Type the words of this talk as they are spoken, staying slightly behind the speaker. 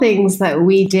things that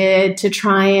we did to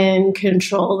try and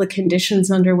control the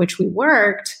conditions under which we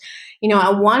worked.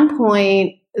 At one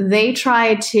point, they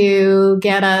tried to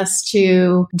get us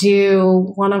to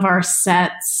do one of our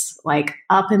sets like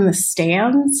up in the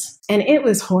stands, and it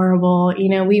was horrible.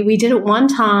 We did it one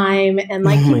time, and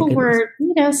people were,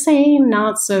 saying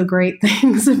not so great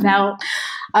things about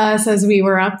us as we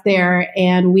were up there.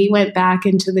 And we went back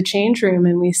into the change room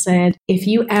and we said, if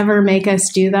you ever make us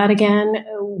do that again,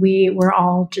 we're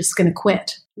all just going to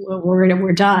quit.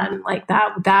 We're done. Like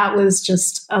that was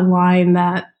just a line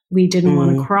that we didn't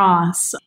want to cross.